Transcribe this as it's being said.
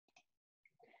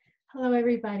Hello,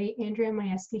 everybody. Andrea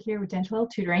Twarowski here with Dentalelle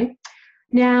Tutoring.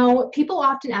 Now, people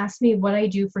often ask me what I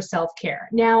do for self-care.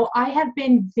 Now, I have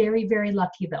been very, very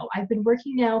lucky, though. I've been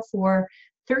working now for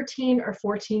 13 or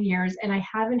 14 years, and I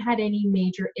haven't had any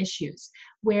major issues.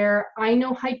 Where I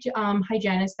know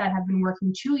hygienists that have been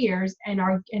working 2 years and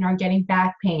are getting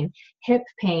back pain, hip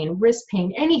pain, wrist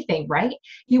pain, anything, right?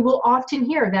 You will often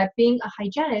hear that being a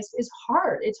hygienist is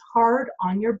hard. It's hard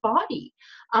on your body.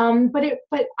 But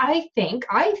I think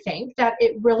that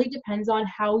it really depends on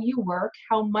how you work,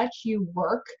 how much you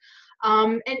work,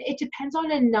 and it depends on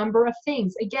a number of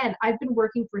things. Again, I've been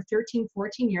working for 13,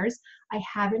 14 years. I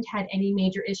haven't had any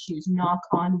major issues, knock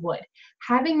on wood.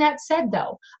 Having that said,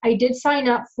 though, I did sign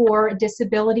up for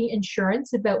disability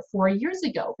insurance about 4 years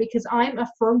ago because I'm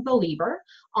a firm believer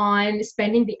on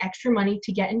spending the extra money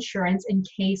to get insurance in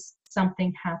case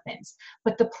something happens.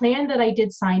 But the plan that I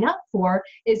did sign up for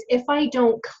is if I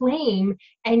don't claim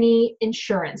any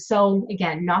insurance. So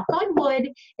again, knock on wood,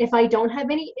 if I don't have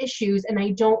any issues and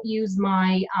I don't use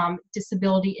my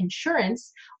disability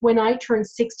insurance, when I turn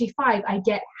 65, I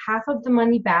get half of the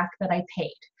money back that I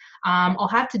paid. I'll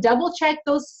have to double check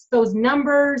those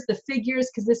numbers, the figures,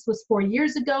 because this was 4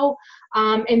 years ago.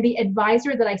 And the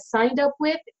advisor that I signed up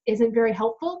with isn't very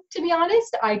helpful, to be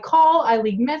honest. I call, I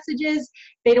leave messages,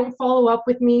 they don't follow up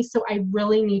with me. So I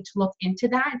really need to look into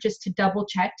that just to double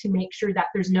check to make sure that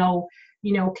there's no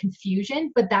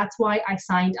confusion, but that's why I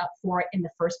signed up for it in the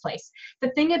first place.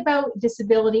 The thing about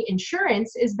disability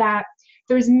insurance is that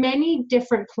there's many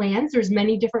different plans, there's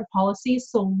many different policies,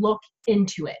 so look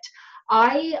into it.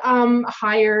 I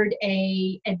hired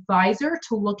a advisor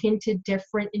to look into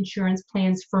different insurance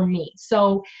plans for me.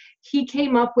 So he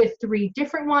came up with 3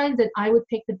 different ones, and I would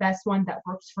pick the best one that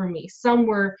works for me. Some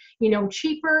were,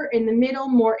 cheaper, in the middle,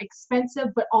 more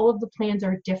expensive, but all of the plans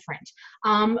are different.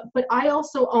 But I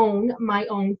also own my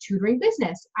own tutoring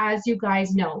business, as you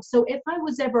guys know. So if I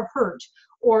was ever hurt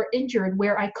or injured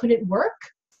where I couldn't work,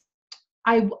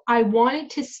 I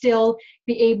wanted to still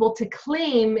be able to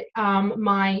claim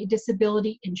my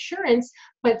disability insurance,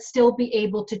 but still be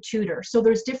able to tutor. So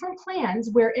there's different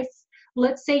plans where if,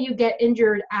 let's say you get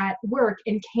injured at work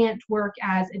and can't work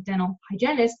as a dental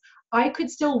hygienist, I could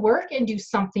still work and do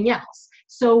something else.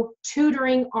 So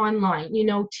tutoring online,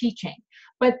 teaching.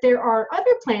 But there are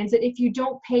other plans that if you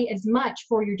don't pay as much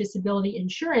for your disability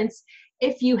insurance,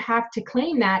 if you have to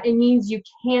claim that, it means you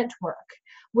can't work,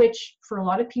 which for a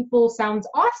lot of people sounds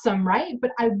awesome, right?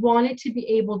 But I wanted to be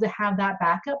able to have that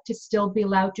backup to still be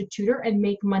allowed to tutor and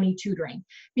make money tutoring.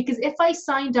 Because if I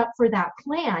signed up for that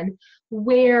plan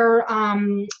where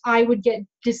I would get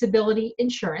disability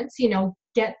insurance,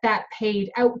 get that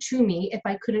paid out to me if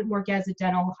I couldn't work as a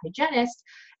dental hygienist,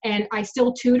 and I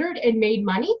still tutored and made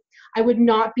money, I would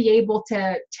not be able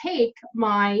to take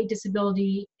my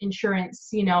disability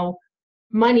insurance,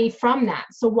 money from that.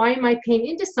 So why am I paying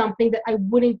into something that I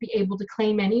wouldn't be able to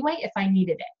claim anyway if I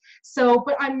needed it? So,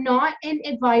 but I'm not an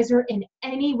advisor in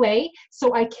any way,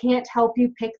 so I can't help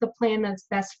you pick the plan that's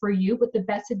best for you. But the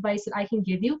best advice that I can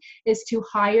give you is to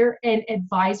hire an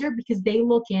advisor because they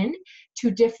look in to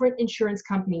different insurance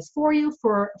companies for you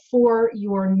for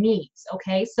your needs.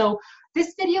 Okay, so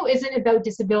this video isn't about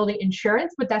disability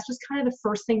insurance, but that's just kind of the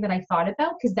first thing that I thought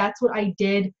about because that's what I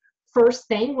did first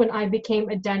thing when I became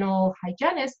a dental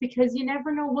hygienist, because you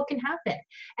never know what can happen.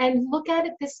 And look at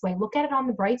it this way, look at it on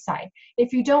the bright side.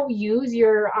 If you don't use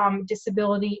your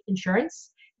disability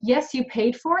insurance, yes, you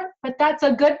paid for it, but that's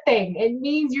a good thing. It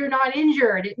means you're not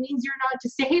injured. It means you're not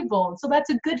disabled. So that's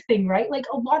a good thing, right? Like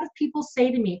a lot of people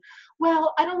say to me,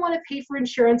 well, I don't want to pay for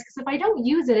insurance because if I don't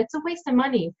use it, it's a waste of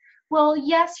money. Well,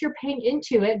 yes, you're paying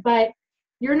into it, but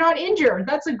you're not injured.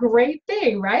 That's a great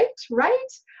thing, right?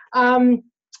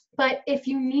 But if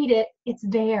you need it, it's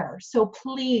there. So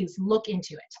please look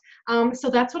into it. So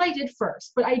that's what I did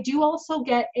first. But I do also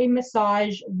get a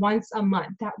massage once a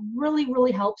month. That really,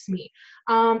 really helps me.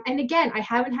 And again, I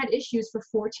haven't had issues for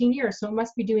 14 years, so it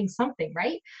must be doing something,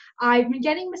 right? I've been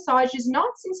getting massages not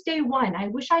since day one. I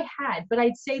wish I had, but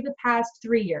I'd say the past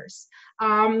 3 years.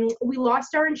 We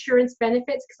lost our insurance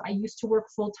benefits because I used to work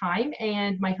full-time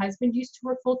and my husband used to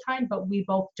work full-time, but we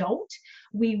both don't.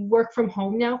 We work from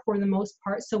home now for the most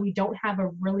part, so we don't have a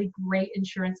really great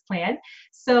insurance plan.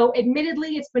 So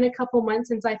admittedly, it's been a couple months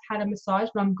since I've had a massage,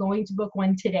 but I'm going to book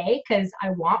one today because I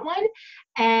want one.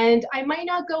 And I might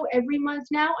not go every month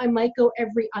now. I might go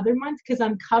every other month because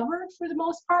I'm covered for the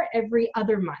most part every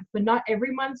other month, but not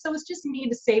every month. So it's just me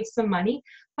to save some money.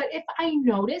 But if I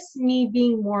notice me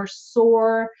being more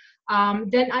sore,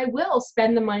 then I will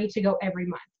spend the money to go every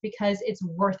month because it's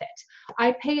worth it.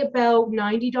 I pay about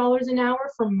 $90 an hour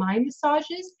for my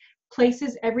massages.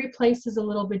 places, every place is a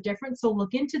little bit different. So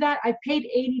look into that. I paid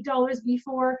 $80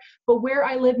 before, but where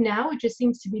I live now, it just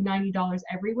seems to be $90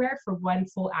 everywhere for 1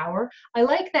 full hour. I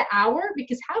like the hour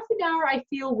because half an hour I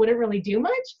feel wouldn't really do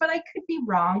much, but I could be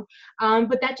wrong.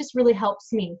 But that just really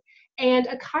helps me. And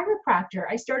a chiropractor,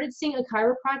 I started seeing a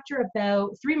chiropractor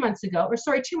about 2 months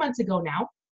ago now,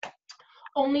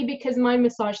 only because my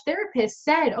massage therapist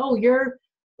said, oh, you're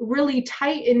really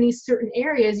tight in these certain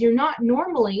areas. You're not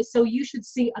normally, so you should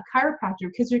see a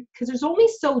chiropractor because there's only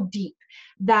so deep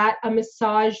that a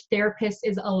massage therapist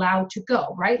is allowed to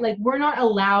go, right? Like we're not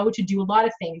allowed to do a lot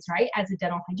of things, right? As a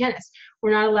dental hygienist,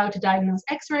 we're not allowed to diagnose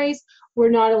x-rays. We're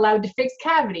not allowed to fix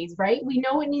cavities, right? We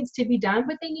know it needs to be done,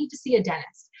 but they need to see a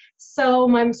dentist. So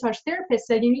my massage therapist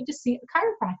said, you need to see a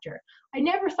chiropractor. I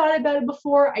never thought about it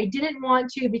before. I didn't want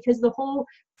to because the whole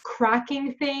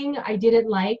cracking thing I didn't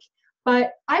like.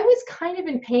 But I was kind of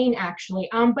in pain actually,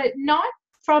 but not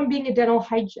from being a dental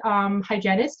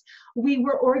hygienist. We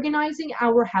were organizing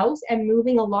our house and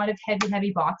moving a lot of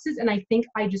heavy boxes, and I think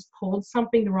I just pulled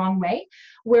something the wrong way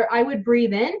where I would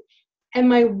breathe in and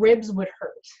my ribs would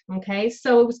hurt, okay?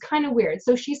 So it was kind of weird.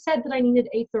 So she said that I needed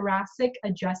a thoracic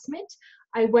adjustment.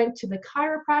 I went to the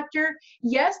chiropractor.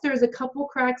 Yes, there's a couple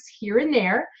cracks here and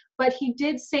there, but he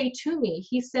did say to me,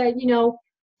 he said, you know,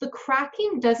 the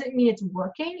cracking doesn't mean it's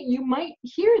working. You might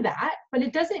hear that, but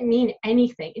it doesn't mean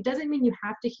anything. It doesn't mean you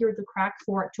have to hear the crack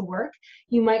for it to work.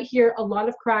 You might hear a lot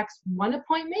of cracks one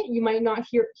appointment. You might not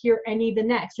hear any the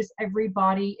next. Just every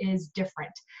body is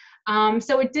different.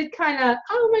 So it did kind of,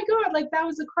 oh my God, like that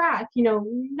was a crack, you know,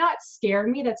 not scare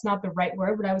me. That's not the right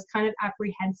word, but I was kind of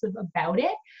apprehensive about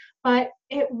it. But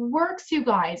it works, you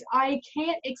guys. I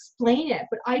can't explain it,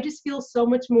 but I just feel so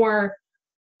much more,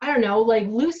 I don't know, like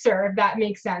looser, if that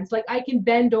makes sense. Like I can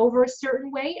bend over a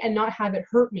certain way and not have it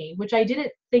hurt me, which I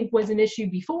didn't think was an issue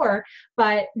before.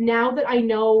 But now that I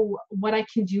know what I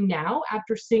can do now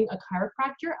after seeing a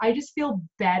chiropractor, I just feel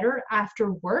better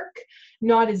after work,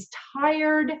 not as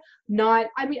tired,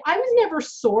 I mean, I was never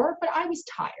sore, but I was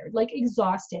tired, like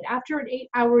exhausted. After an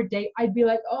 8-hour day, I'd be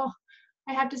like, oh,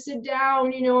 I have to sit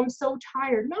down, you know, I'm so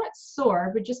tired. Not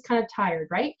sore, but just kind of tired,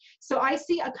 right? So I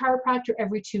see a chiropractor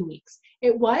every 2 weeks.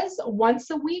 It was once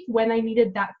a week when I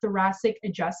needed that thoracic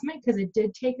adjustment because it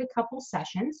did take a couple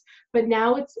sessions, but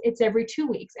now it's every 2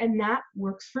 weeks, and that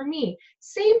works for me.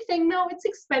 Same thing though, it's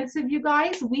expensive, you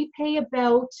guys. We pay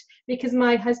about, because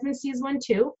my husband sees one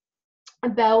too,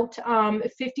 about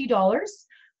 $50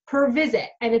 per visit,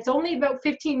 and it's only about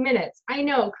 15 minutes. I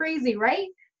know, crazy, right?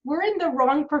 We're in the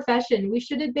wrong profession. We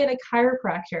should have been a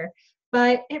chiropractor,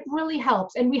 but it really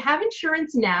helps. And we have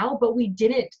insurance now, but we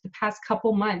didn't the past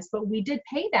couple months, but we did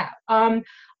pay that.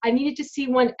 I needed to see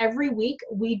one every week.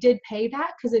 We did pay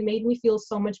that because it made me feel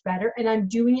so much better. And I'm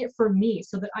doing it for me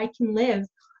so that I can live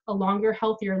a longer,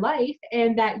 healthier life,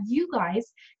 and that you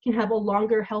guys can have a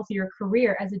longer, healthier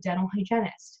career as a dental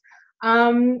hygienist.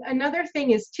 Another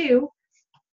thing is too,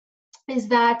 is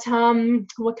that,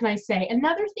 what can I say?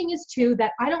 Another thing is too,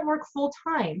 that I don't work full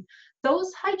time.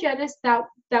 Those hygienists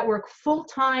that work full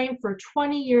time for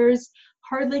 20 years,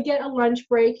 hardly get a lunch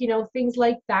break, you know, things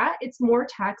like that, it's more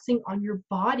taxing on your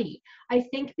body. I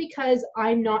think because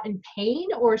I'm not in pain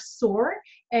or sore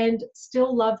and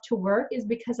still love to work is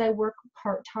because I work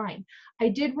part-time. I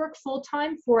did work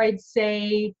full-time for, I'd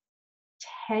say,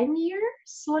 10 years?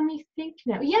 Let me think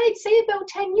now. Yeah, I'd say about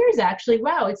 10 years actually.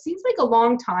 Wow, it seems like a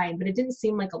long time, but it didn't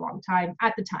seem like a long time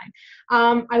at the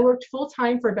time. I worked full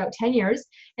time for about 10 years,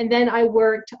 and then I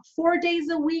worked 4 days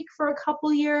a week for a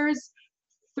couple years.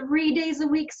 3 days a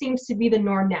week seems to be the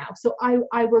norm now. So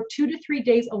I work 2 to 3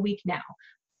 days a week now.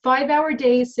 5-hour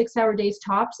days, 6-hour days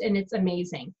tops, and it's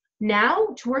amazing. Now,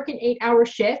 to work an 8-hour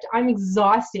shift, I'm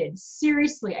exhausted.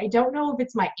 Seriously, I don't know if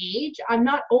it's my age. I'm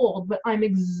not old, but I'm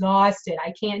exhausted.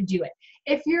 I can't do it.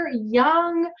 If you're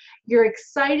young, you're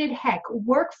excited, heck,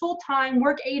 work full time,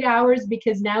 work 8 hours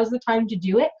because now's the time to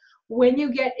do it. When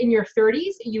you get in your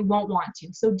 30s, you won't want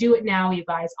to. So do it now, you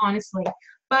guys, honestly.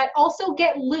 But also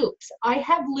get loops. I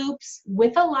have loops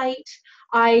with a light.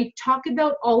 I talk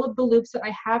about all of the loops that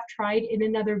I have tried in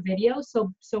another video,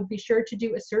 so be sure to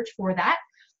do a search for that.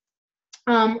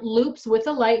 Loops with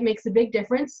a light makes a big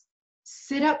difference.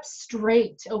 Sit up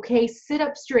straight, okay? Sit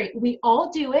up straight. We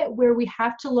all do it where we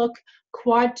have to look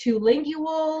quad to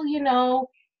lingual, you know.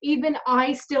 Even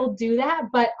I still do that,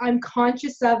 but I'm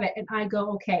conscious of it and I go,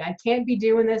 okay, I can't be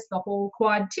doing this the whole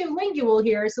quad to lingual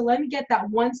here, so let me get that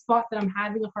one spot that I'm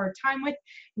having a hard time with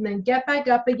and then get back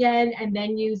up again and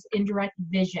then use indirect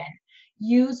vision.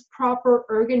 Use proper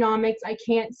ergonomics. I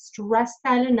can't stress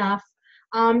that enough.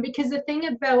 Because the thing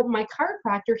about my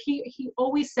chiropractor, he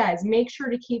always says, make sure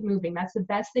to keep moving. That's the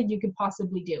best thing you could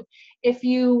possibly do. If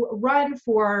you run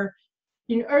for,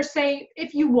 you know, or say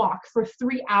if you walk for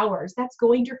 3 hours, that's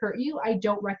going to hurt you. I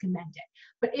don't recommend it.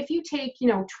 But if you take, you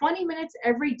know, 20 minutes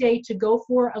every day to go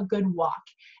for a good walk,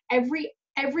 every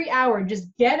hour, just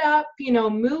get up, you know,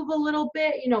 move a little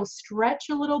bit, you know, stretch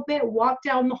a little bit, walk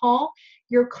down the hall.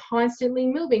 You're constantly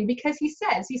moving, because he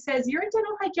says you're a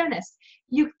dental hygienist.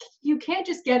 You can't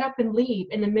just get up and leave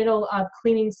in the middle of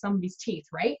cleaning somebody's teeth,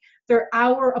 right? They're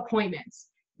hour appointments.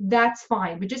 That's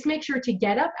fine, but just make sure to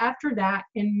get up after that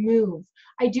and move.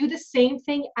 I do the same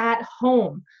thing at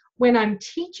home. When I'm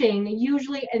teaching,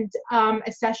 usually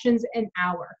a session's an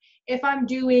hour. If I'm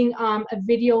doing a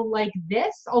video like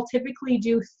this, I'll typically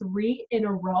do 3 in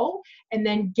a row and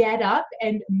then get up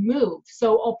and move.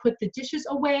 So I'll put the dishes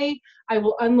away, I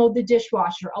will unload the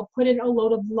dishwasher, I'll put in a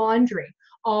load of laundry,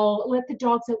 I'll let the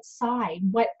dogs outside.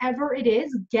 Whatever it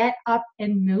is, get up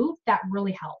and move. That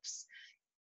really helps.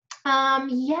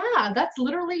 Yeah, that's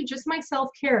literally just my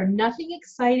self-care. Nothing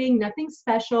exciting, nothing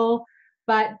special,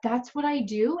 but that's what I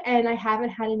do, and I haven't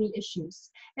had any issues.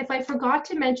 If I forgot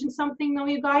to mention something though,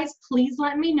 you guys, please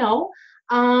let me know.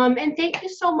 And thank you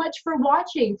so much for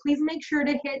watching. Please make sure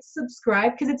to hit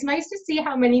subscribe, because it's nice to see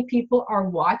how many people are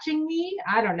watching me.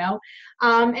 I don't know.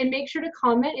 And make sure to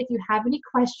comment if you have any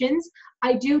questions.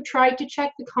 I do try to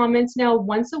check the comments now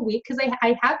once a week, because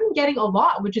I have been getting a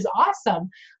lot, which is awesome.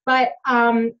 But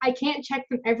I can't check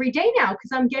them every day now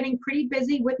because I'm getting pretty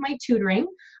busy with my tutoring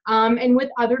and with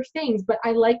other things. But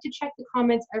I like to check the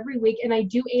comments every week, and I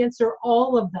do answer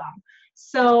all of them.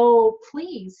 So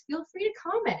please feel free to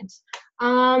comment.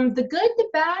 The good, the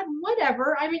bad,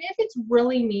 whatever. I mean, if it's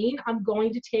really mean, I'm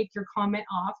going to take your comment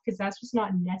off, because that's just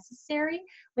not necessary.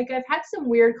 Like, I've had some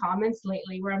weird comments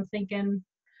lately where I'm thinking,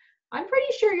 I'm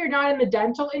pretty sure you're not in the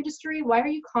dental industry. Why are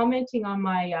you commenting on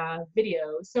my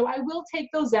videos? So I will take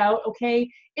those out, okay?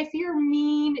 If you're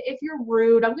mean, if you're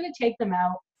rude, I'm going to take them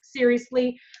out,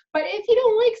 seriously. But if you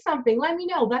don't like something, let me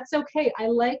know. That's okay. I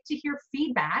like to hear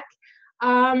feedback.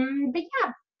 But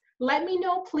yeah, let me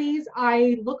know, please.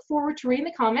 I look forward to reading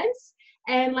the comments,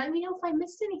 and let me know if I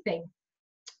missed anything.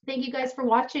 Thank you guys for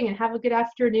watching, and have a good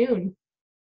afternoon.